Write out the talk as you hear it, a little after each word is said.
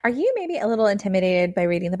Are you maybe a little intimidated by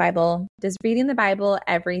reading the Bible? Does reading the Bible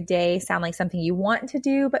every day sound like something you want to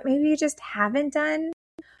do, but maybe you just haven't done?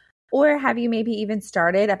 Or have you maybe even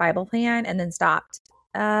started a Bible plan and then stopped,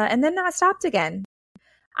 and then not stopped again?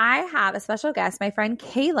 I have a special guest, my friend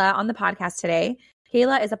Kayla, on the podcast today.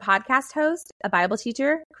 Kayla is a podcast host, a Bible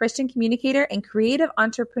teacher, Christian communicator, and creative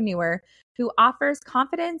entrepreneur who offers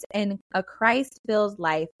confidence in a Christ-filled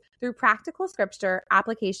life through practical scripture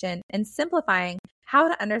application and simplifying how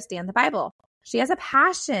to understand the Bible. She has a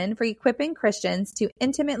passion for equipping Christians to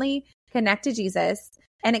intimately connect to Jesus,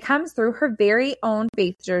 and it comes through her very own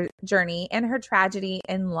faith journey and her tragedy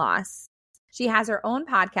and loss. She has her own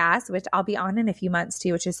podcast, which I'll be on in a few months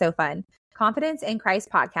too, which is so fun. Confidence in Christ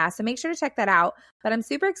podcast. So make sure to check that out. But I'm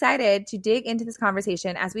super excited to dig into this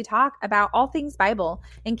conversation as we talk about all things Bible.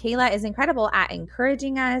 And Kayla is incredible at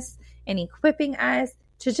encouraging us and equipping us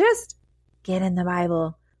to just get in the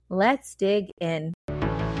Bible. Let's dig in.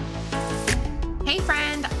 Hey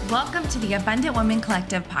friend, welcome to the Abundant Woman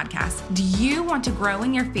Collective podcast. Do you want to grow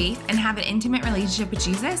in your faith and have an intimate relationship with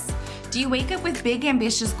Jesus? Do you wake up with big,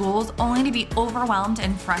 ambitious goals only to be overwhelmed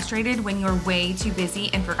and frustrated when you're way too busy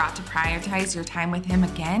and forgot to prioritize your time with Him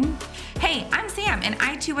again? Hey, I'm Sam, and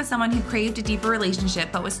I too was someone who craved a deeper relationship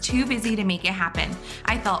but was too busy to make it happen.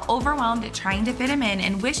 I felt overwhelmed at trying to fit Him in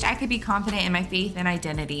and wished I could be confident in my faith and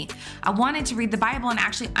identity. I wanted to read the Bible and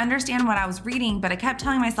actually understand what I was reading, but I kept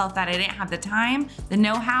telling myself that I didn't have the time, the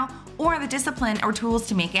know-how, or the discipline or tools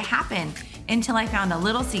to make it happen, until I found a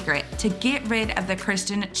little secret to get rid of the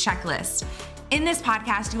Christian checklist. In this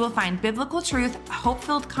podcast, you will find biblical truth,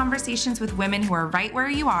 hope-filled conversations with women who are right where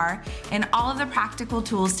you are, and all of the practical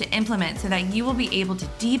tools to implement so that you will be able to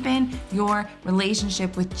deepen your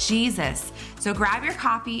relationship with Jesus. So grab your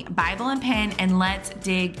coffee, Bible, and pen, and let's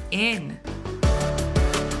dig in.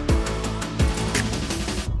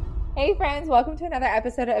 Hey friends, welcome to another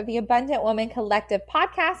episode of the Abundant Woman Collective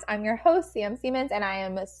podcast. I'm your host, Sam Siemens, and I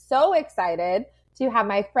am so excited to have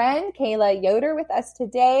my friend Kayla Yoder with us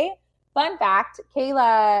today. Fun fact,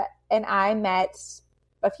 Kayla and I met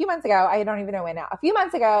a few months ago. I don't even know when now. A few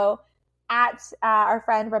months ago at our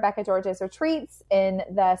friend Rebecca George's retreats in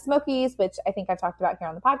the Smokies, which I think I've talked about here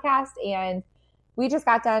on the podcast. And we just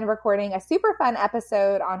got done recording a super fun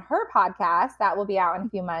episode on her podcast that will be out in a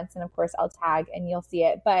few months. And of course, I'll tag and you'll see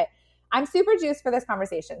it. But I'm super juiced for this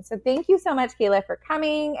conversation. So thank you so much, Kayla, for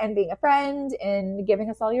coming and being a friend and giving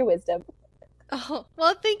us all your wisdom. Oh,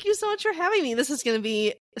 well, thank you so much for having me. This is going to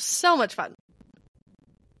be so much fun.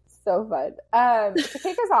 So fun. To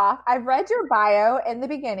kick us off, I've read your bio in the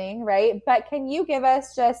beginning, right? But can you give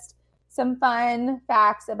us just some fun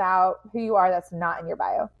facts about who you are that's not in your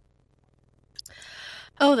bio?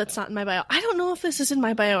 Oh, that's not in my bio. I don't know if this is in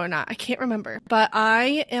my bio or not. I can't remember. But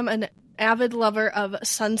I am an avid lover of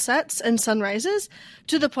sunsets and sunrises,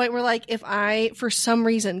 to the point where, like, if I, for some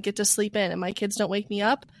reason, get to sleep in and my kids don't wake me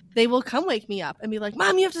up, they will come wake me up and be like,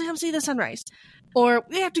 Mom, you have to come see the sunrise. Or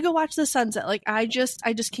we have to go watch the sunset. Like, I just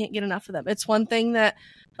can't get enough of them. It's one thing that,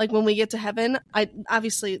 like, when we get to heaven,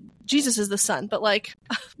 obviously Jesus is the sun, but like,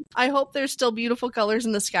 I hope there's still beautiful colors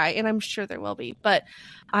in the sky, and I'm sure there will be. But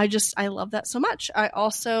I love that so much. I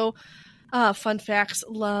also, fun facts,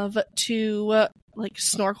 love to like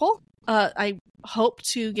snorkel. I hope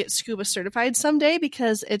to get scuba certified someday,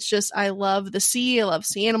 because it's just, I love the sea. I love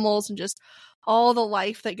sea animals and just all the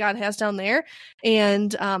life that God has down there.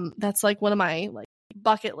 And that's like one of my like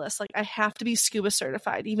bucket lists. Like, I have to be scuba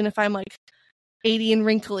certified, even if I'm like 80 and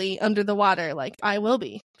wrinkly under the water. Like, I will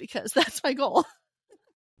be, because that's my goal.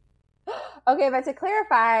 Okay, but to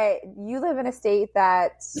clarify, you live in a state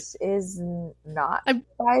that is not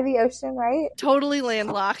by the ocean, right? Totally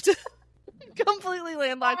landlocked. Completely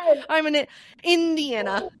landlocked. I'm in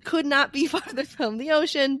Indiana. Could not be farther from the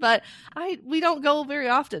ocean, but we don't go very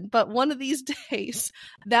often. But one of these days,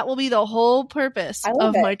 that will be the whole purpose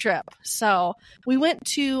of my trip. So we went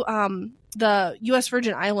to the U.S.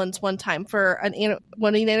 Virgin Islands one time for an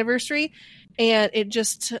wedding anniversary, and it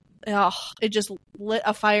just lit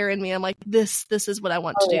a fire in me. I'm like, this is what I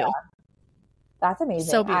want to do. Yeah. That's amazing.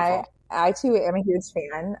 So beautiful. I too am a huge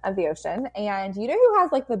fan of the ocean. And you know who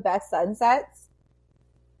has like the best sunsets?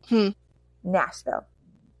 Nashville.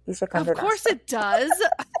 You should come to Nashville. Of course it does.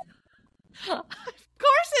 Of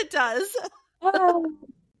course it does.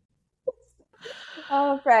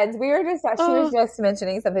 Oh, friends, she was just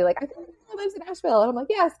mentioning something like, I think she lives in Nashville. And I'm like,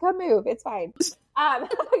 yes, come move. It's fine.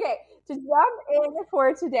 Okay, to jump in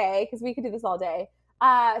for today, because we could do this all day.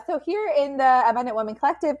 So here in the Abundant Woman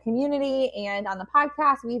Collective community and on the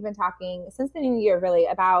podcast, we've been talking since the new year really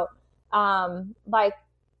about like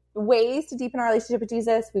ways to deepen our relationship with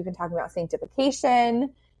Jesus. We've been talking about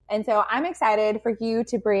sanctification And so I'm excited for you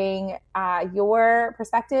to bring your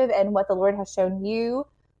perspective and what the Lord has shown you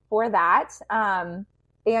for that. And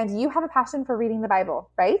you have a passion for reading the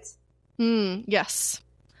Bible, right? Yes.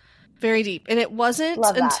 Very deep. And it wasn't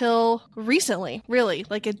until recently, really.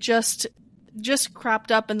 Like it just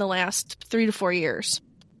cropped up in the last 3 to 4 years.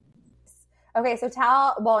 Okay, so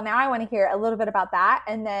now I want to hear a little bit about that,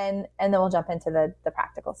 and then we'll jump into the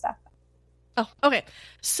practical stuff. Oh, okay.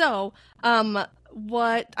 So,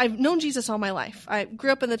 I've known Jesus all my life. I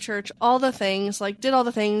grew up in the church, all the things, like did all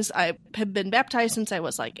the things. I have been baptized since I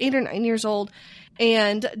was like 8 or 9 years old,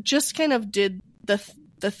 and just kind of did the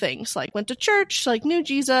things, like went to church, like knew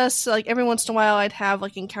Jesus, like every once in a while I'd have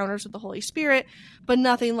like encounters with the Holy Spirit, but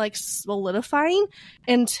nothing like solidifying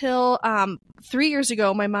until 3 years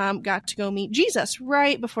ago my mom got to go meet Jesus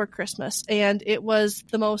right before Christmas, and it was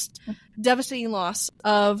the most devastating loss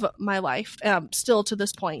of my life, still to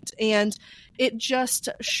this point, and it just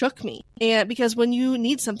shook me. And because when you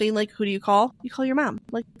need something, like who do you call? You call your mom.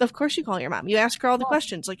 Like, of course you call your mom. You ask her all the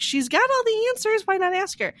questions. Like, she's got all the answers. Why not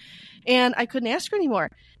ask her? And I couldn't ask her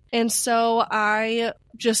anymore. And so I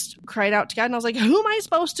just cried out to God, and I was like, who am I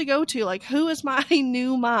supposed to go to? Like, who is my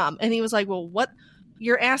new mom? And he was like, well, what?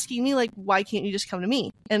 You're asking me, like, why can't you just come to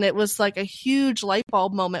me? And it was like a huge light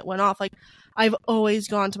bulb moment went off. Like, I've always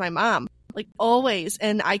gone to my mom, like always,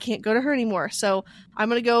 and I can't go to her anymore. So I'm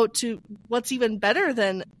going to go to what's even better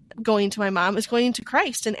than going to my mom is going to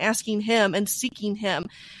Christ and asking him and seeking him.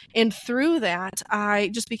 And through that, I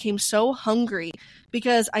just became so hungry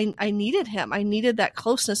because I needed him. I needed that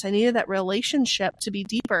closeness. I needed that relationship to be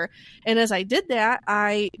deeper. And as I did that,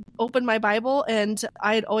 I opened my Bible, and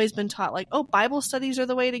I had always been taught like, oh, Bible studies are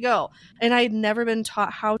the way to go. And I had never been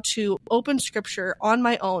taught how to open scripture on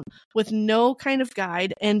my own with no kind of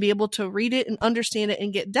guide and be able to read it and understand it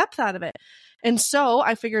and get depth out of it. And so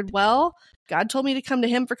I figured, well, God told me to come to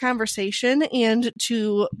him for conversation and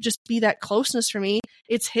to just be that closeness for me.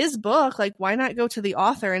 It's his book. Like, why not go to the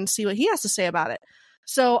author and see what he has to say about it?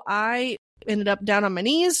 So I ended up down on my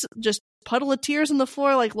knees, just puddle of tears on the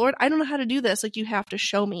floor. Like, Lord, I don't know how to do this. Like, you have to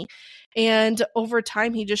show me. And over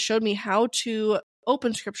time, he just showed me how to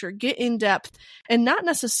open scripture, get in depth, and not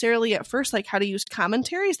necessarily at first, like how to use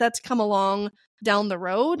commentaries. That's come along down the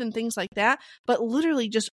road and things like that, but literally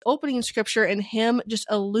just opening scripture and him just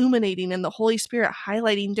illuminating and the Holy Spirit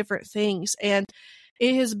highlighting different things. And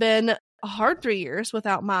it has been a hard 3 years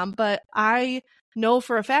without mom, but I know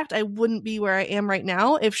for a fact I wouldn't be where I am right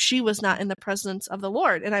now if she was not in the presence of the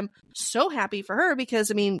Lord. And I'm so happy for her because,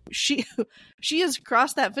 I mean, she has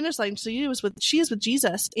crossed that finish line. So she is with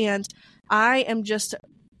Jesus. And I am just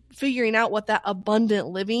figuring out what that abundant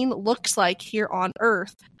living looks like here on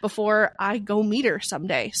earth before I go meet her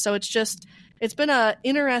someday. So it's been a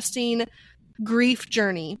interesting grief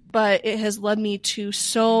journey, but it has led me to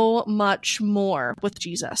so much more with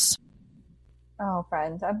Jesus. Oh,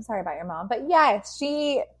 friend, I'm sorry about your mom, but yes,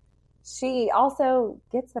 she also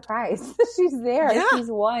gets the prize. She's there. Yeah. She's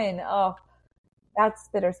won. Oh, that's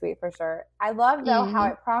bittersweet for sure. I love though how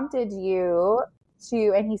it prompted you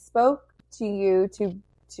and he spoke to you to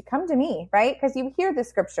come to me, right? Because you hear the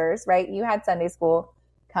scriptures, right? You had Sunday school,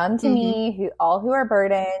 come to me, all who are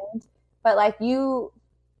burdened, but like you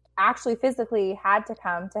actually physically had to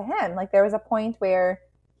come to him. Like there was a point where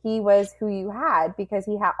he was who you had because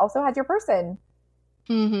he also had your person.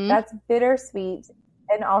 That's bittersweet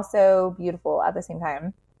and also beautiful at the same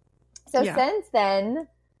time. So since then,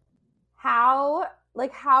 how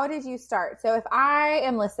did you start? So if I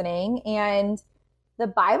am listening, and the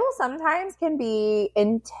Bible sometimes can be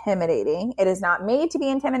intimidating. It is not made to be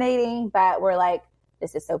intimidating, but we're like,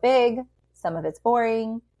 this is so big. Some of it's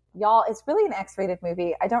boring. Y'all, it's really an X-rated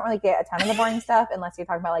movie. I don't really get a ton of the boring stuff unless you're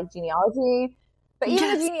talking about like genealogy. But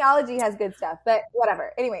even the genealogy has good stuff. But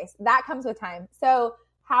whatever. Anyways, that comes with time. So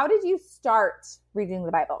how did you start reading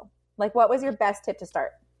the Bible? Like, what was your best tip to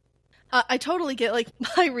start? I totally get, like,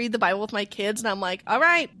 I read the Bible with my kids, and I'm like, all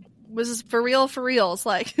right, this is for real, for reals.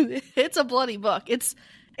 Like, it's a bloody book. It's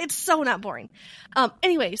so not boring.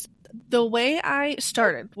 Anyways, the way I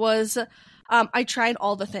started was I tried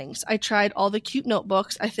all the things. I tried all the cute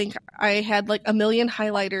notebooks. I think I had like a million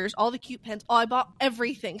highlighters, all the cute pens. Oh, I bought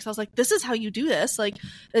everything. So I was like, this is how you do this. Like,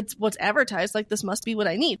 it's what's advertised. Like, this must be what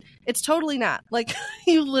I need. It's totally not. Like,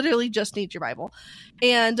 you literally just need your Bible.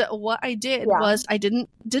 And what I did was I didn't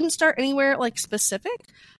start anywhere like specific.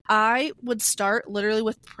 I would start literally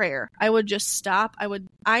with prayer. I would just stop.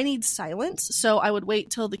 I need silence. So I would wait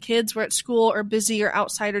till the kids were at school or busy or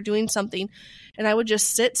outside or doing something. And I would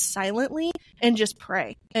just sit silently and just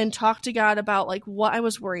pray and talk to God about like what I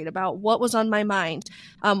was worried about, what was on my mind,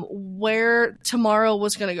 where tomorrow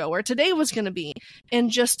was going to go, where today was going to be, and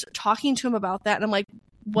just talking to him about that. And I'm like,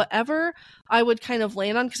 whatever I would kind of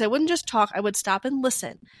land on, because I wouldn't just talk, I would stop and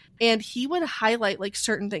listen. And he would highlight like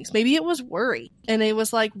certain things. Maybe it was worry. And it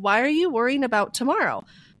was like, why are you worrying about tomorrow?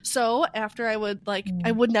 So after I would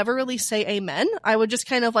I would never really say amen. I would just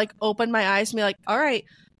kind of like open my eyes and be like, all right,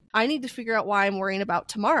 I need to figure out why I'm worrying about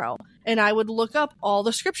tomorrow. And I would look up all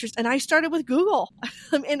the scriptures. And I started with Google.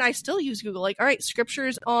 And I still use Google. Like, all right,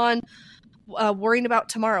 scriptures on worrying about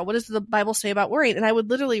tomorrow. What does the Bible say about worrying? And I would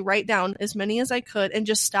literally write down as many as I could and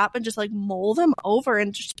just stop and just like mull them over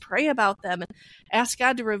and just pray about them and ask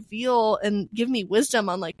God to reveal and give me wisdom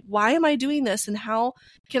on like, why am I doing this? And how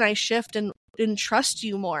can I shift and trust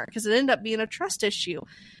you more? Because it ended up being a trust issue.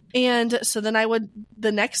 And so then I would,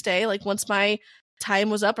 the next day, like once my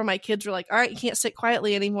time was up or my kids were like, all right, you can't sit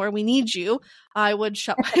quietly anymore, we need you, I would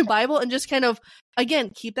shut my Bible and just kind of,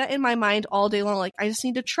 again, keep that in my mind all day long. Like, I just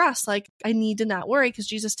need to trust, like I need to not worry because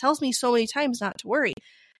Jesus tells me so many times not to worry.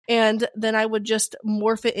 And then I would just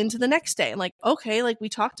morph it into the next day. And like, okay, like we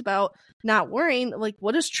talked about not worrying, like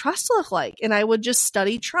what does trust look like? And I would just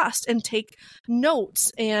study trust and take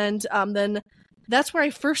notes. And then that's where I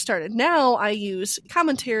first started. Now I use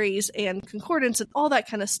commentaries and concordance and all that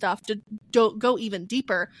kind of stuff to go even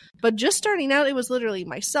deeper. But just starting out, it was literally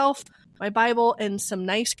myself, my Bible, and some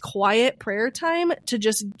nice quiet prayer time to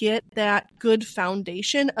just get that good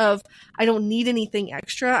foundation of I don't need anything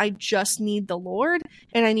extra. I just need the Lord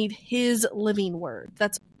and I need his living word.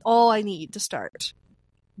 That's all I need to start.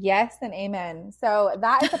 Yes and amen. So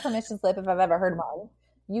that is a permission slip if I've ever heard one.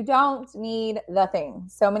 You don't need the thing.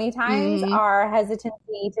 So many times our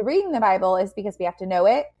hesitancy to reading the Bible is because we have to know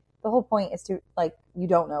it. The whole point is to like, you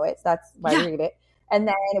don't know it. So that's why we read it. And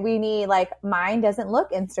then we need like, mine doesn't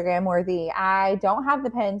look Instagram worthy. I don't have the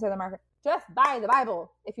pens or the marker. Just buy the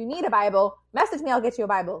Bible. If you need a Bible, message me. I'll get you a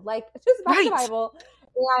Bible. Like just buy the Bible.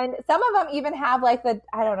 And some of them even have like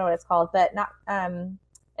I don't know what it's called, but not,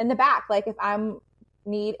 in the back. Like if I'm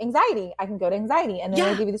need anxiety, I can go to anxiety and then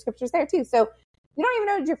they'll give you the scriptures there too. So you don't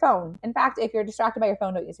even need your phone. In fact, if you're distracted by your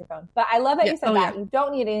phone, don't use your phone. But I love that you said that. You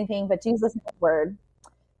don't need anything but Jesus' word.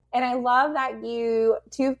 And I love that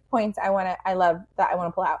 2 points I want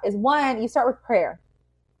to pull out is one, you start with prayer.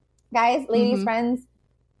 Guys, ladies, friends,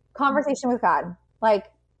 conversation with God. Like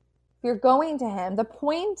if you're going to him, the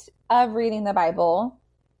point of reading the Bible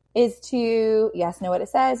is to, yes, know what it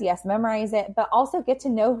says. Yes, memorize it, but also get to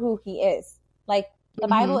know who he is. Like the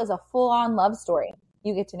Bible is a full-on love story.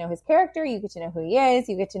 You get to know his character. You get to know who he is.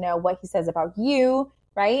 You get to know what he says about you,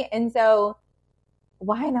 right? And so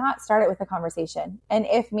why not start it with a conversation? And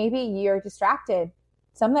if maybe you're distracted,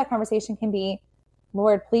 some of that conversation can be,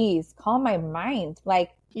 Lord, please calm my mind. Like,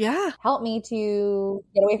 help me to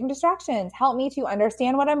get away from distractions. Help me to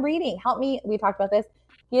understand what I'm reading. Help me, we talked about this,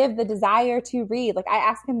 give the desire to read. Like I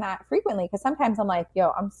ask him that frequently because sometimes I'm like,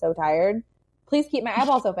 yo, I'm so tired. Please keep my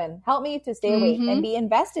eyeballs open. Help me to stay awake and be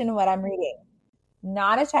invested in what I'm reading.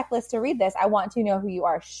 Not a checklist to read this. I want to know who you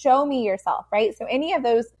are. Show me yourself, right? So any of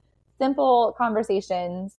those simple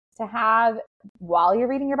conversations to have while you're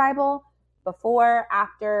reading your Bible, before,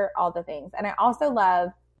 after, all the things. And I also love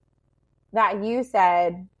that you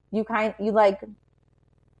said you like,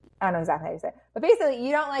 I don't know exactly how you said it, but basically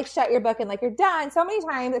you don't like shut your book and like you're done. So many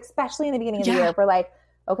times, especially in the beginning of the year, we're like,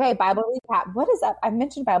 okay, Bible recap. What is up? I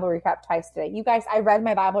mentioned Bible recap twice today. You guys, I read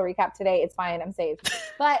my Bible recap today. It's fine. I'm safe.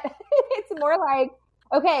 But it's more like,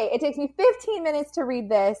 okay, it takes me 15 minutes to read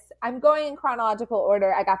this. I'm going in chronological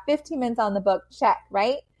order. I got 15 minutes on the book. Check,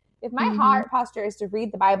 right? If my heart posture is to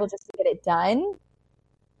read the Bible just to get it done,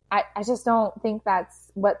 I just don't think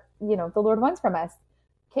that's what, the Lord wants from us.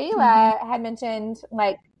 Kayla had mentioned,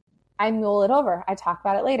 like, I mule it over. I talk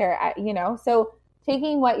about it later, So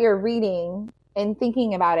taking what you're reading and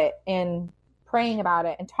thinking about it and praying about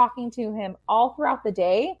it and talking to him all throughout the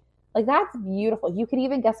day, like that's beautiful. You could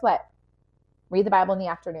even, guess what? Read the Bible in the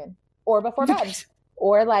afternoon or before bed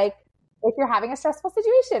or like if you're having a stressful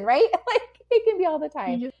situation, right? Like it can be all the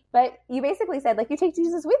time. But you basically said like you take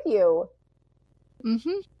Jesus with you.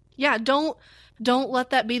 Yeah, don't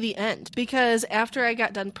let that be the end, because after I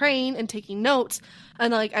got done praying and taking notes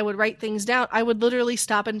and like I would write things down, I would literally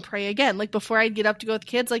stop and pray again. Like before I'd get up to go with the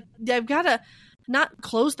kids, like I've got to not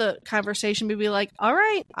close the conversation, but be like, all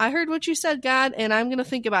right, I heard what you said, God, and I'm going to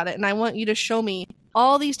think about it. And I want you to show me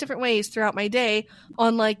all these different ways throughout my day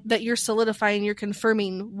on like that you're solidifying, you're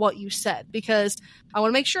confirming what you said, because I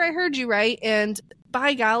want to make sure I heard you right. And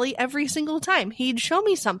by golly, every single time he'd show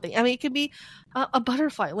me something. I mean, it could be a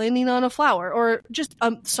butterfly landing on a flower or just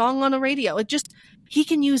a song on a radio. He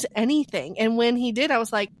can use anything. And when he did, I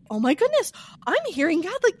was like, oh my goodness, I'm hearing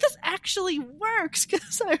God. Like, this actually works.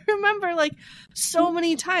 Because I remember like so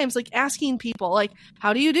many times like asking people like,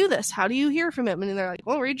 how do you do this? How do you hear from him? And they're like,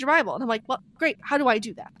 well, read your Bible. And I'm like, well, great. How do I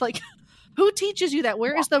do that? Like, who teaches you that?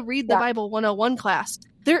 Where is the Read the Bible 101 class?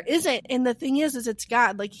 There isn't. And the thing is it's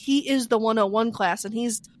God. Like, he is the 101 class, and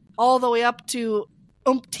he's all the way up to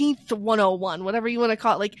umpteenth 101, whatever you want to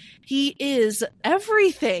call it. Like, he is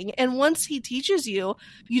everything. And once he teaches you,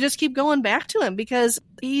 you just keep going back to him, because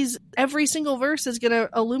every single verse is going to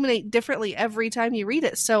illuminate differently every time you read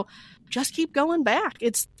it. So just keep going back.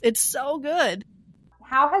 It's so good.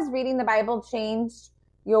 How has reading the Bible changed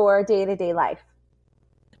your day-to-day life?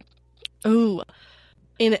 Ooh,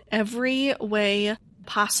 in every way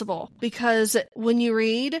possible. Because when you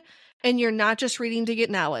read, and you're not just reading to get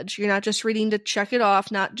knowledge, you're not just reading to check it off,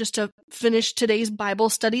 not just to finish today's Bible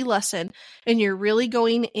study lesson, and you're really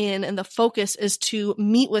going in, and the focus is to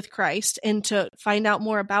meet with Christ and to find out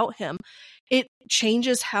more about him, it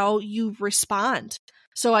changes how you respond.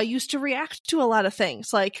 So I used to react to a lot of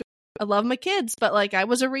things. Like, I love my kids, but like, I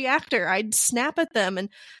was a reactor. I'd snap at them and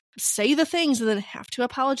say the things and then have to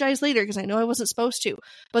apologize later because I know I wasn't supposed to.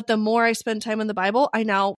 But the more I spend time in the Bible, I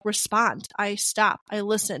now respond. I stop. I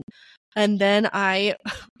listen. And then I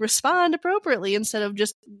respond appropriately instead of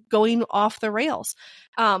just going off the rails.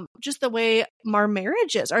 Just the way our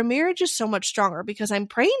marriage is. Our marriage is so much stronger because I'm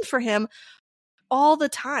praying for him all the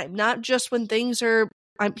time, not just when things are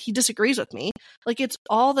he disagrees with me. Like, it's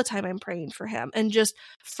all the time I'm praying for him. And just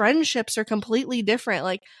friendships are completely different.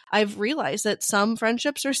 Like, I've realized that some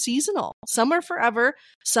friendships are seasonal. Some are forever,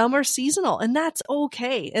 some are seasonal, and that's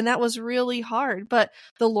okay. And that was really hard. But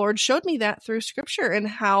the Lord showed me that through scripture, and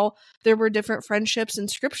how there were different friendships in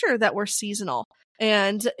scripture that were seasonal.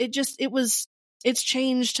 And it's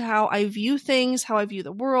changed how I view things, how I view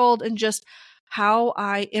the world, and just how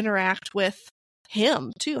I interact with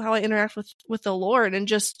him too, how I interact with the Lord, and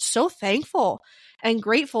just so thankful and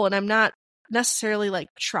grateful. And I'm not necessarily like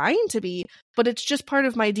trying to be, but it's just part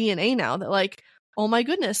of my DNA now that like, oh my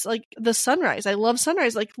goodness, like the sunrise, I love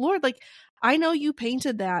sunrise. Like, Lord, like, I know you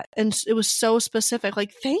painted that and it was so specific.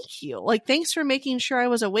 Like, thank you. Like, thanks for making sure I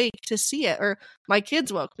was awake to see it, or my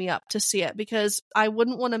kids woke me up to see it, because I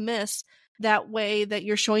wouldn't want to miss that way that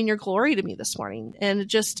you're showing your glory to me this morning.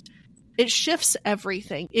 And it shifts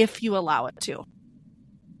everything if you allow it to.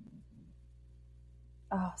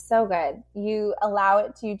 Oh, so good. You allow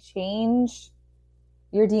it to change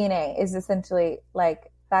your DNA is essentially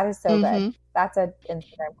like, that is so good. That's an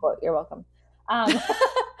Instagram quote. You're welcome. I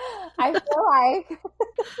feel like,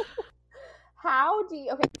 how do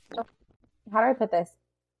I put this?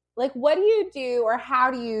 Like, what do you do, or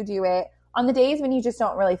how do you do it on the days when you just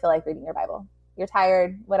don't really feel like reading your Bible? You're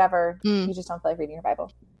tired, whatever. You just don't feel like reading your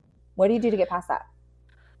Bible. What do you do to get past that?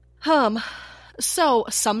 So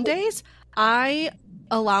some days I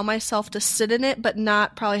allow myself to sit in it, but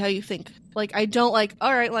not probably how you think. Like, I don't like,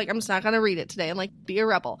 all right, like, I'm just not going to read it today and like be a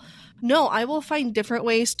rebel. No, I will find different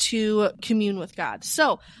ways to commune with God.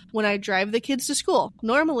 So when I drive the kids to school,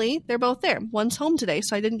 normally they're both there. One's home today,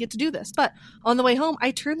 so I didn't get to do this. But on the way home,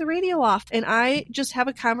 I turn the radio off and I just have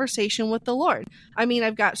a conversation with the Lord. I mean,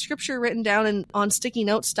 I've got scripture written down and on sticky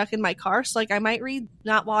notes stuck in my car. So like, I might read,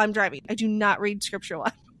 not while I'm driving. I do not read scripture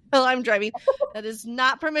while I'm driving. That is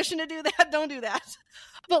not permission to do that. Don't do that.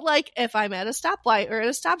 But like, if I'm at a stoplight or at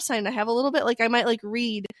a stop sign, I have a little bit, like I might like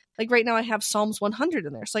read, like right now I have Psalms 100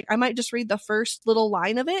 in there. So like, I might just read the first little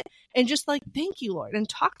line of it and just like, thank you, Lord, and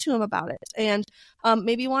talk to him about it. And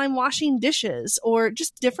maybe while I'm washing dishes or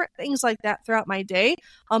just different things like that throughout my day,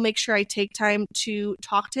 I'll make sure I take time to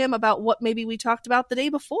talk to him about what maybe we talked about the day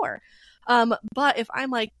before. But if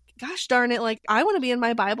I'm like, gosh darn it, like I want to be in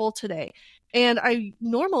my Bible today. And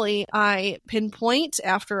I pinpoint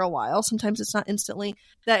after a while, sometimes it's not instantly,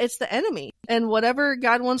 that it's the enemy. And whatever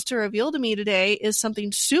God wants to reveal to me today is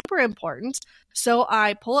something super important. So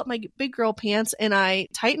I pull up my big girl pants and I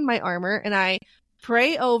tighten my armor and I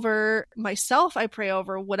pray over myself. I pray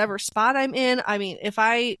over whatever spot I'm in. I mean, if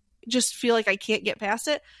I just feel like I can't get past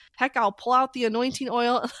it, heck, I'll pull out the anointing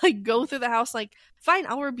oil and like go through the house like, fine,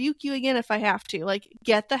 I'll rebuke you again if I have to. Like,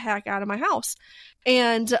 get the heck out of my house.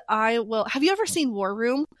 And I will. Have you ever seen War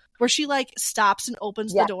Room, where she like stops and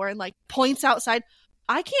opens the door and like points outside?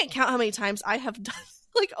 I can't count how many times I have done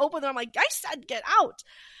like open them. I'm like, I said, get out.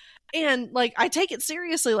 And like, I take it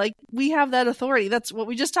seriously. Like, we have that authority. That's what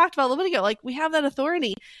we just talked about a little bit ago. Like, we have that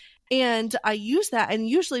authority. And I use that. And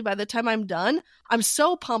usually by the time I'm done, I'm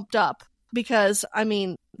so pumped up because, I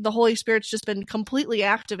mean, the Holy Spirit's just been completely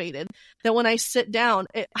activated that when I sit down,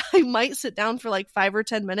 I might sit down for like 5 or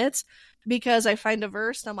 10 minutes because I find a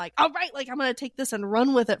verse and I'm like, all right, like I'm going to take this and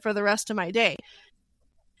run with it for the rest of my day.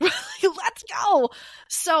 Let's go.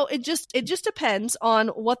 So it just depends on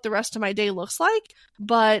what the rest of my day looks like.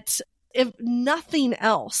 But if nothing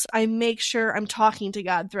else, I make sure I'm talking to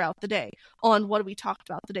God throughout the day on what we talked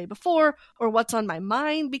about the day before or what's on my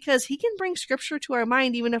mind, because he can bring scripture to our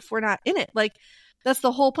mind even if we're not in it. Like, that's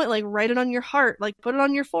the whole point. Like, write it on your heart, like put it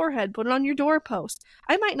on your forehead, put it on your doorpost.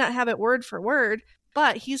 I might not have it word for word,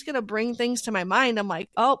 but he's going to bring things to my mind. I'm like,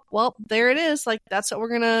 oh, well, there it is. Like, that's what we're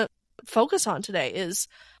going to focus on today, is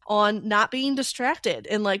on not being distracted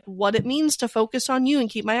and like what it means to focus on you and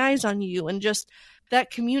keep my eyes on you. And just that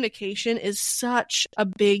communication is such a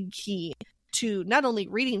big key to not only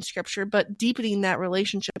reading scripture, but deepening that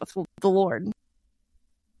relationship with the Lord.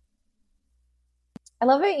 I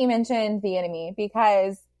love that you mentioned the enemy,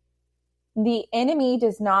 because the enemy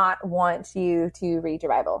does not want you to read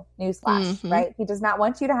your Bible. Newsflash, right? He does not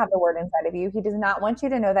want you to have the word inside of you. He does not want you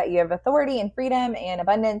to know that you have authority and freedom and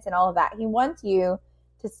abundance and all of that. He wants you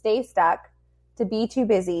to stay stuck, to be too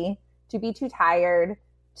busy, to be too tired,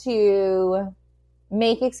 to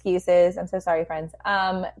make excuses. I'm so sorry, friends.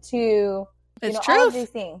 To all of these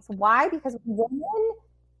things. Why? Because women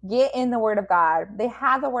get in the word of God. They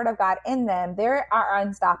have the word of God in them. They're our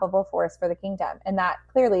unstoppable force for the kingdom. And that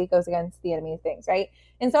clearly goes against the enemy's things, right?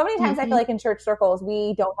 And so many times I feel like in church circles,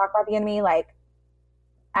 we don't talk about the enemy like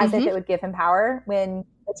as if it would give him power, when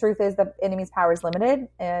the truth is the enemy's power is limited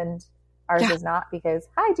and ours is not, because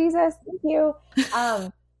hi, Jesus, thank you.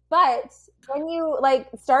 But when you like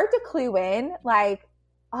start to clue in, like,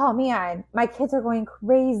 oh man, my kids are going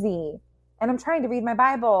crazy and I'm trying to read my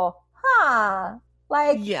Bible.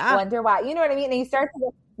 Wonder why, you know what I mean? And you start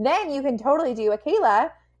to, then you can totally do a Kayla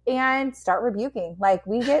and start rebuking. Like,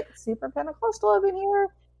 we get super Pentecostal up in here,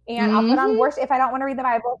 and I'll put on worship. If I don't want to read the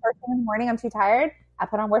Bible first thing in the morning, I'm too tired, I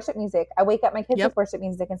put on worship music. I wake up my kids with worship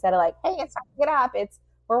music instead of like, hey, it's time to get up.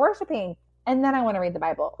 We're worshiping. And then I want to read the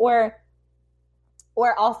Bible.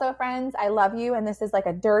 Or also, friends, I love you, and this is like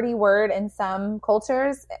a dirty word in some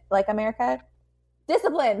cultures, like America,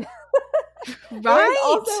 discipline. Right. There's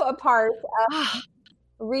also a part of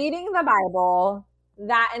reading the Bible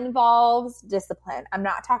that involves discipline. I'm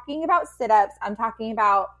not talking about sit-ups. I'm talking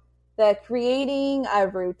about the creating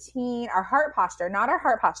of routine, our heart posture, not our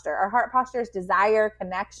heart posture. Our heart posture is desire,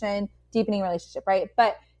 connection, deepening relationship, right?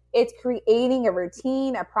 But it's creating a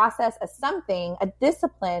routine, a process, a something, a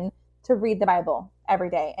discipline to read the Bible every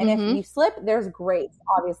day. And if you slip, there's grace,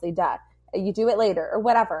 obviously, duh. You do it later or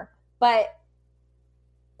whatever. But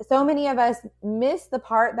so many of us miss the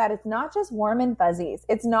part that it's not just warm and fuzzies.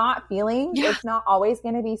 It's not feelings. Yeah. It's not always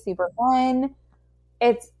going to be super fun.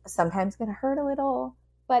 It's sometimes going to hurt a little,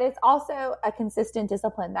 but it's also a consistent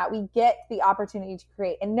discipline that we get the opportunity to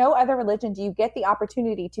create. In no other religion do you get the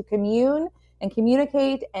opportunity to commune and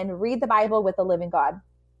communicate and read the Bible with the living God.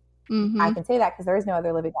 I can say that because there is no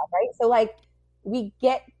other living God, right? So like, we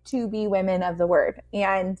get to be women of the word.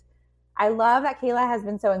 And I love that Kayla has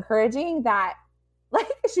been so encouraging, that like,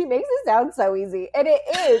 she makes it sound so easy. And it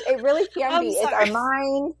is. It really can be. It's our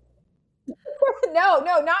mind. No,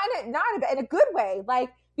 not in a good way. Like,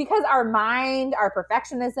 because our mind, our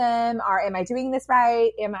perfectionism, am I doing this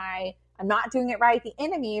right? I'm not doing it right. The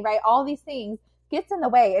enemy, right? All these things gets in the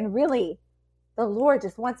way. And really, the Lord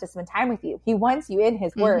just wants to spend time with you. He wants you in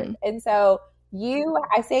his word. And so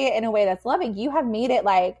I say it in a way that's loving. You have made it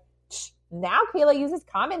like, now Kayla uses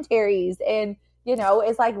commentaries and,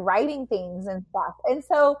 is like writing things and stuff. And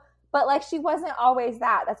so, but like, she wasn't always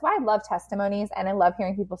that. That's why I love testimonies and I love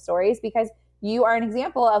hearing people's stories, because you are an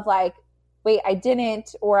example of like, wait, I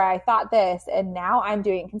didn't, or I thought this, and now I'm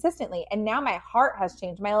doing it consistently. And now my heart has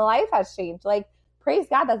changed. My life has changed. Like, praise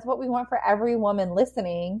God. That's what we want for every woman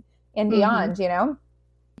listening and beyond,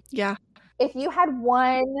 Yeah. If you had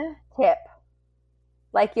one tip,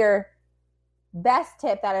 like your best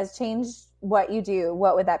tip that has changed what you do,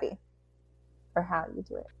 what would that be? Or how you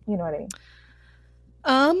do it? You know what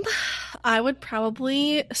I mean? I would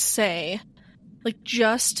probably say, like,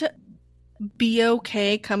 just be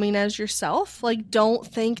okay coming as yourself. Like, don't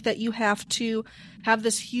think that you have to have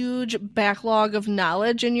this huge backlog of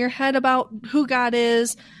knowledge in your head about who God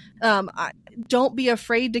is. Don't be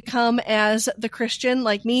afraid to come as the Christian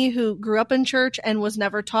like me, who grew up in church and was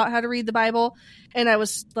never taught how to read the Bible. And I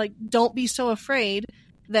was like, don't be so afraid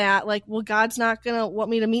that like, well, God's not going to want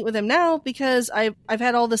me to meet with him now because I've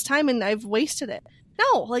had all this time and I've wasted it.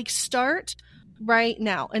 No, like start right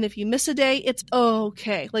now. And if you miss a day, it's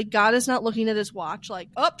okay. Like God is not looking at his watch like,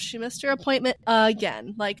 oh, she missed her appointment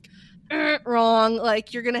again. Like, wrong.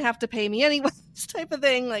 Like you're going to have to pay me anyways type of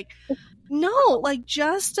thing. Like, no, like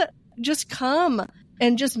just come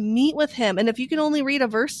and just meet with him. And if you can only read a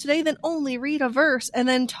verse today, then only read a verse and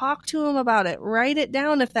then talk to him about it. Write it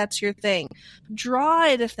down if that's your thing. Draw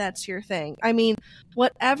it if that's your thing. I mean,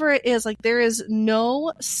 whatever it is, like there is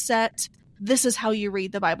no set, this is how you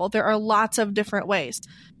read the Bible. There are lots of different ways,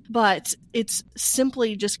 but it's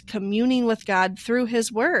simply just communing with God through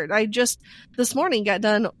his word. I just this morning got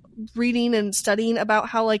done reading and studying about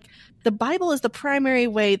how like the Bible is the primary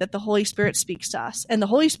way that the Holy Spirit speaks to us. And the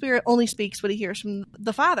Holy Spirit only speaks what he hears from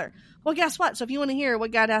the Father. Well, guess what? So if you want to hear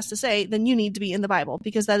what God has to say, then you need to be in the Bible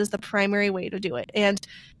because that is the primary way to do it. And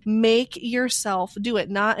make yourself do it,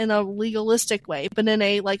 not in a legalistic way, but in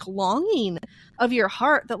a like longing of your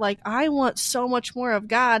heart that like, I want so much more of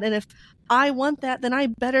God. And if I want that, then I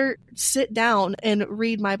better sit down and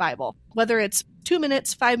read my Bible, whether it's 2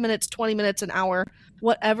 minutes, 5 minutes, 20 minutes, an hour,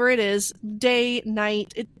 whatever it is, day,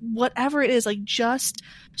 night, whatever it is, like just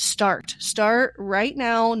start right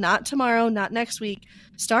now, not tomorrow, not next week,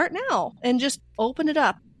 start now and just open it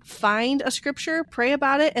up, find a scripture, pray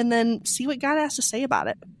about it, and then see what God has to say about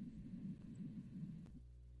it.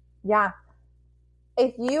 Yeah.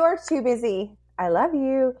 If you are too busy, I love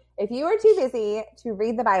you. If you are too busy to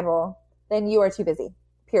read the Bible, then you are too busy,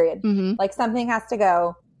 period. Mm-hmm. Like something has to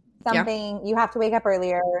go, you have to wake up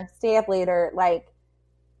earlier, stay up later. Like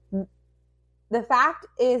the fact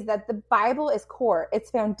is that the Bible is core, it's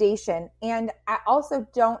foundation. And I also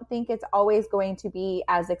don't think it's always going to be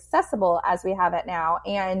as accessible as we have it now.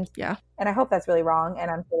 And I hope that's really wrong and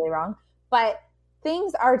I'm really wrong, but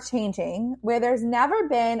things are changing where there's never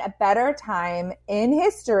been a better time in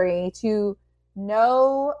history to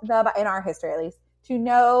know in our history at least, to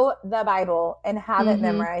know the Bible and have it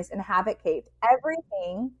memorized and have it caped.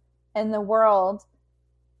 Everything in the world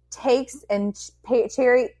takes and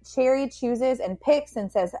cherry chooses and picks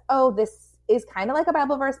and says, oh, this is kind of like a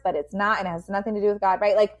Bible verse, but it's not, and it has nothing to do with God,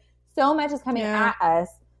 right? Like so much is coming at us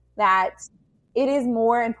that it is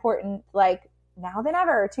more important like now than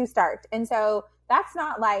ever to start. And so that's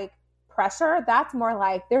not like pressure. That's more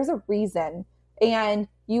like there's a reason and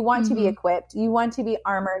you want to be equipped. You want to be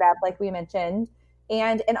armored up, like we mentioned.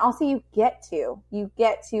 And also you get to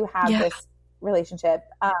have this relationship.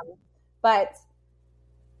 But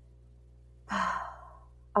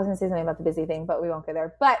I was going to say something about the busy thing, but we won't go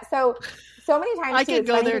there. But so many times I could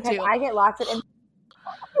go there too. I get lots of,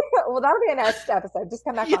 well, that'll be a next episode. Just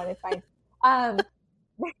come back on. It's fine.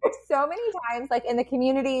 There's so many times like in the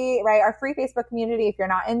community, right? Our free Facebook community, if you're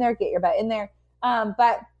not in there, get your butt in there.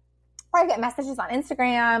 But I get messages on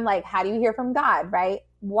Instagram, like, how do you hear from God, right?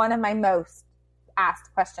 One of my most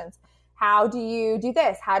asked questions. How do you do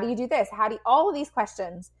this? How do you do this? All of these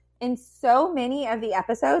questions in so many of the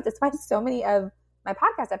episodes, that's why so many of my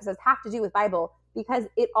podcast episodes have to do with Bible, because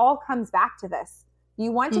it all comes back to this.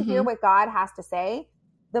 You want to hear what God has to say.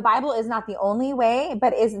 The Bible is not the only way,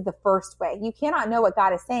 but is the first way. You cannot know what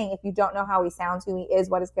God is saying if you don't know how he sounds, who he is,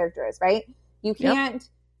 what his character is, right? You can't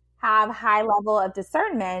have high level of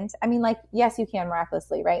discernment. I mean, like, yes, you can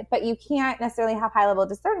miraculously, right? But you can't necessarily have high level of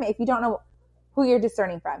discernment if you don't know who you're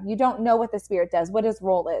discerning from. You don't know what the Spirit does, what his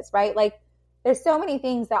role is, right? Like, there's so many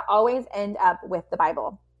things that always end up with the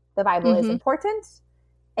Bible. The Bible is important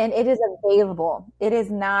and it is available. It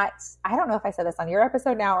is not, I don't know if I said this on your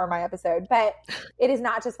episode now or my episode, but it is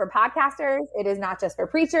not just for podcasters. It is not just for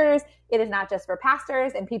preachers. It is not just for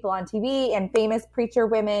pastors and people on TV and famous preacher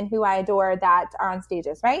women who I adore that are on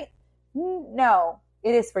stages, right? No,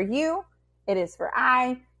 it is for you. It is for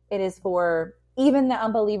it is for even the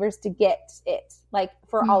unbelievers to get it, like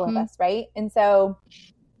for all of us, right? And so,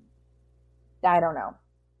 I don't know.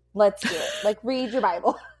 Let's do it. Like, read your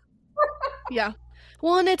Bible. Yeah.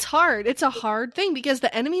 Well, and it's hard. It's a hard thing because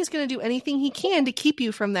the enemy is going to do anything he can to keep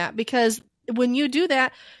you from that. Because when you do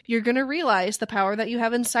that, you're going to realize the power that you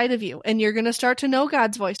have inside of you. And you're going to start to know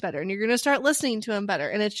God's voice better. And you're going to start listening to him better.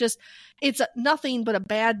 And it's nothing but a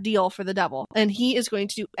bad deal for the devil. And he is going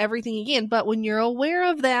to do everything he can. But when you're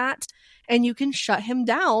aware of that and you can shut him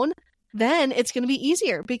down, then it's going to be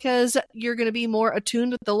easier because you're going to be more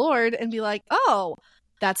attuned with the Lord and be like, oh,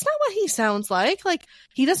 that's not what he sounds like. Like,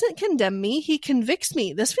 he doesn't condemn me. He convicts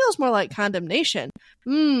me. This feels more like condemnation.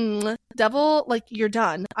 Devil, like, you're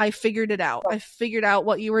done. I figured it out. I figured out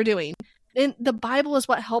what you were doing. And the Bible is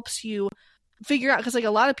what helps you figure out, because like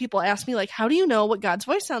a lot of people ask me like, how do you know what God's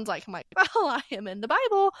voice sounds like? I'm like, well, I am in the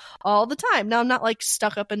Bible all the time. Now I'm not like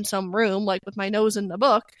stuck up in some room like with my nose in the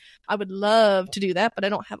book. I would love to do that, but I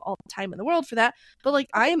don't have all the time in the world for that. But like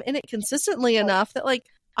I am in it consistently enough that like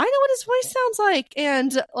I know what his voice sounds like.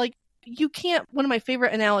 And like you can't, one of my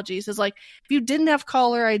favorite analogies is like, if you didn't have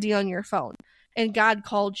caller ID on your phone and God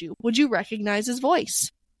called you, would you recognize his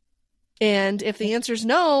voice? And if the answer is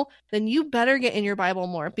no, then you better get in your Bible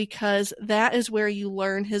more, because that is where you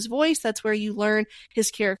learn his voice. That's where you learn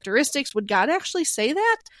his characteristics. Would God actually say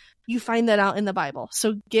that? You find that out in the Bible.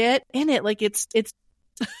 So get in it. Like it's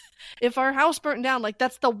if our house burnt down, like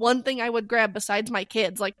that's the one thing I would grab besides my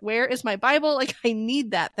kids. Like, where is my Bible? Like I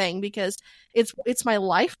need that thing because it's my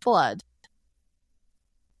lifeblood.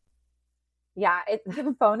 Yeah,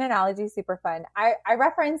 the phone analogy is super fun. I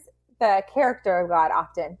reference the character of God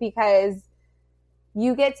often because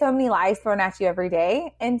you get so many lies thrown at you every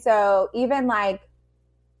day. And so even like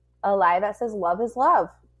a lie that says love is love.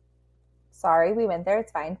 Sorry, we went there.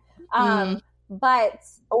 It's fine. But,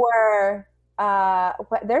 or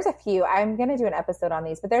there's a few, I'm going to do an episode on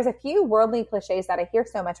these, but there's a few worldly cliches that I hear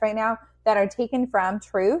so much right now that are taken from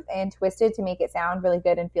truth and twisted to make it sound really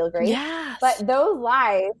good and feel great. Yes. But those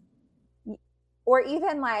lies, or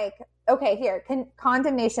even like, okay, here,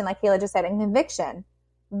 condemnation, like Kayla just said, and conviction.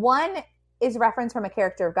 One is reference from a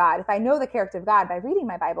character of God. If I know the character of God by reading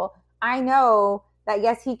my Bible, I know that,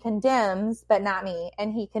 yes, he condemns, but not me.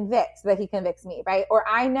 And he convicts, but he convicts me, right? Or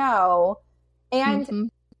I know.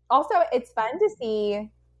 And also, it's fun to see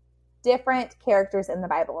different characters in the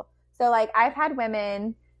Bible. So, like, I've had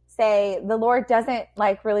women say, the Lord doesn't,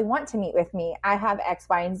 like, really want to meet with me. I have X,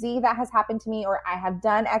 Y, and Z that has happened to me, or I have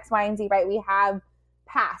done X, Y, and Z, right? We have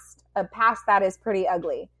a past that is pretty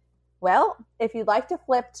ugly. Well, if you'd like to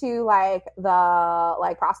flip to like the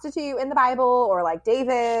like prostitute in the Bible, or like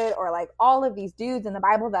David, or like all of these dudes in the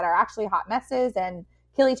Bible that are actually hot messes and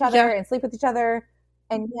kill each other and sleep with each other,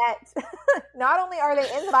 and yet not only are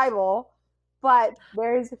they in the Bible, but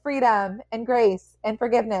there's freedom and grace and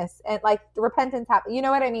forgiveness and like repentance happen. You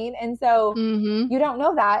know what I mean? And so you don't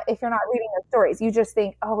know that if you're not reading those stories. You just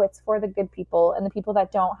think, oh, it's for the good people and the people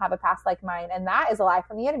that don't have a past like mine. And that is a lie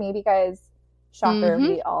from the enemy, because shocker,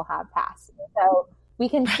 we all have pasts. So we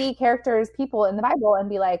can see characters, people in the Bible and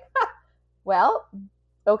be like, well,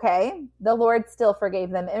 okay, the Lord still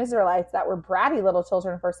forgave them Israelites that were bratty little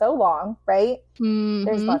children for so long, right?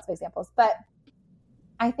 There's lots of examples. But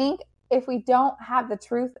I think if we don't have the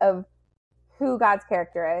truth of who God's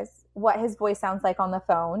character is, what his voice sounds like on the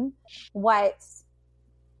phone, what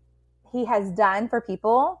he has done for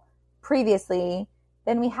people previously,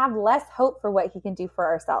 then we have less hope for what he can do for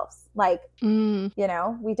ourselves. Like, you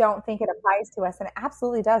know, we don't think it applies to us, and it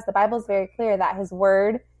absolutely does. The Bible is very clear that his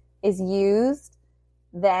word is used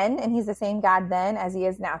then, and he's the same God then as he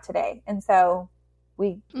is now today. And so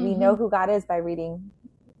we know who God is by reading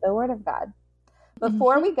the word of God.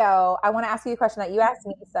 Before we go, I want to ask you a question that you asked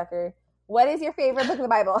me, sucker. What is your favorite book of the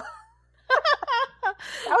Bible?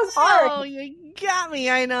 That was hard. Oh, you got me.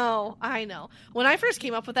 I know. When I first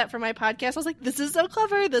came up with that for my podcast, I was like, this is so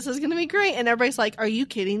clever. This is going to be great. And everybody's like, are you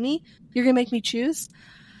kidding me? You're going to make me choose?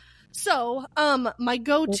 So, my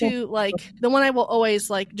go-to, like, the one I will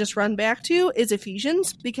always, like, just run back to is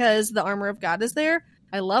Ephesians, because the armor of God is there.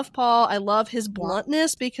 I love Paul. I love his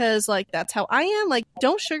bluntness, because, like, that's how I am. Like,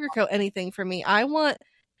 don't sugarcoat anything for me. I want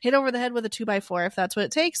hit over the head with a 2x4 if that's what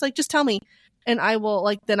it takes. Like, just tell me, and I will,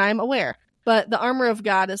 like, then I'm aware. But the armor of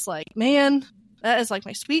God is like, man, that is like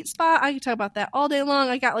my sweet spot. I can talk about that all day long.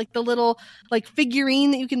 I got like the little like figurine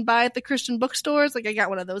that you can buy at the Christian bookstores. Like I got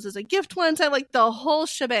one of those as a gift once. I like the whole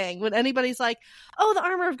shebang. When anybody's like, oh, the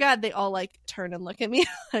armor of God, they all like turn and look at me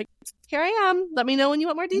like, here I am. Let me know when you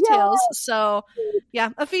want more details. Yeah. So yeah,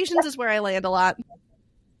 Ephesians is where I land a lot.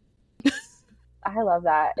 I love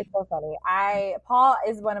that. It's so funny. Paul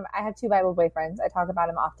is I have two Bible boyfriends. I talk about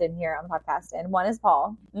him often here on the podcast. And one is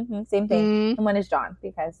Paul. Same thing. And one is John,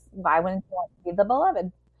 because why wouldn't you want to be the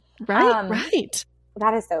beloved? Right. Right.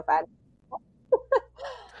 That is so fun.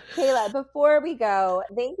 Kayla, before we go,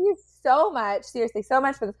 thank you so much, seriously, so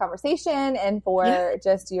much for this conversation and for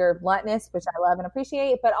just your bluntness, which I love and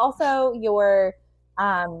appreciate, but also your,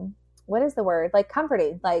 what is the word? Like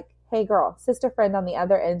comforting, like, hey girl, sister friend on the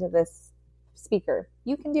other end of this speaker,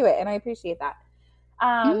 you can do it, and I appreciate that.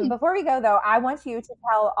 Before we go though, I want you to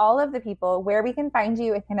tell all of the people where we can find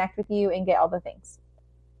you and connect with you and get all the things.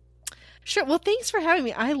 Sure. Well, thanks for having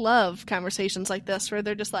me. I love conversations like this where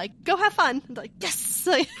they're just like, go have fun. I'm like, yes,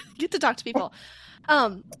 I get to talk to people.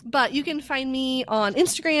 But you can find me on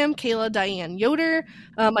Instagram, Kayla Diane Yoder.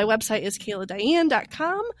 My website is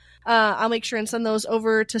kayladiane.com. I'll make sure and send those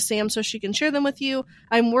over to Sam so she can share them with you.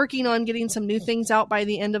 I'm working on getting some new things out by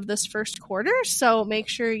the end of this first quarter, so make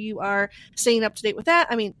sure you are staying up to date with that.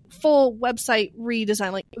 I mean, full website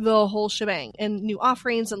redesign, like the whole shebang, and new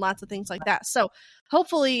offerings and lots of things like that. So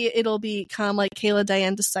hopefully it'll become like Kayla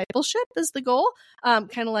Diane Discipleship is the goal, kind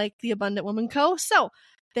of like the Abundant Woman Co. So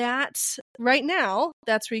that's right now,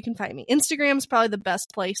 that's where you can find me. Instagram's probably the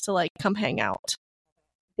best place to like come hang out.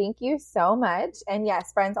 Thank you so much. And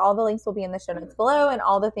yes, friends, all the links will be in the show notes below, and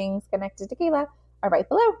all the things connected to Kayla are right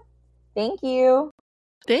below. Thank you.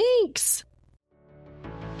 Thanks.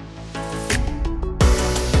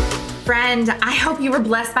 Friend, I hope you were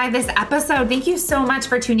blessed by this episode. Thank you so much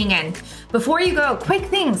for tuning in. Before you go, quick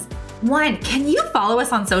things. 1, can you follow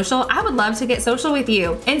us on social? I would love to get social with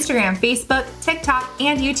you. Instagram, Facebook, TikTok,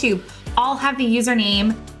 and YouTube all have the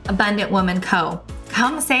username Abundant Woman Co.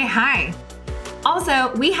 Come say hi.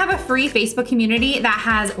 Also, we have a free Facebook community that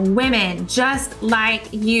has women just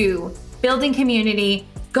like you, building community,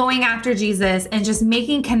 going after Jesus, and just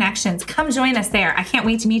making connections. Come join us there. I can't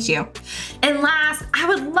wait to meet you. And last, I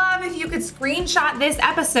would love if you could screenshot this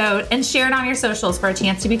episode and share it on your socials for a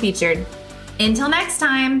chance to be featured. Until next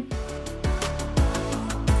time.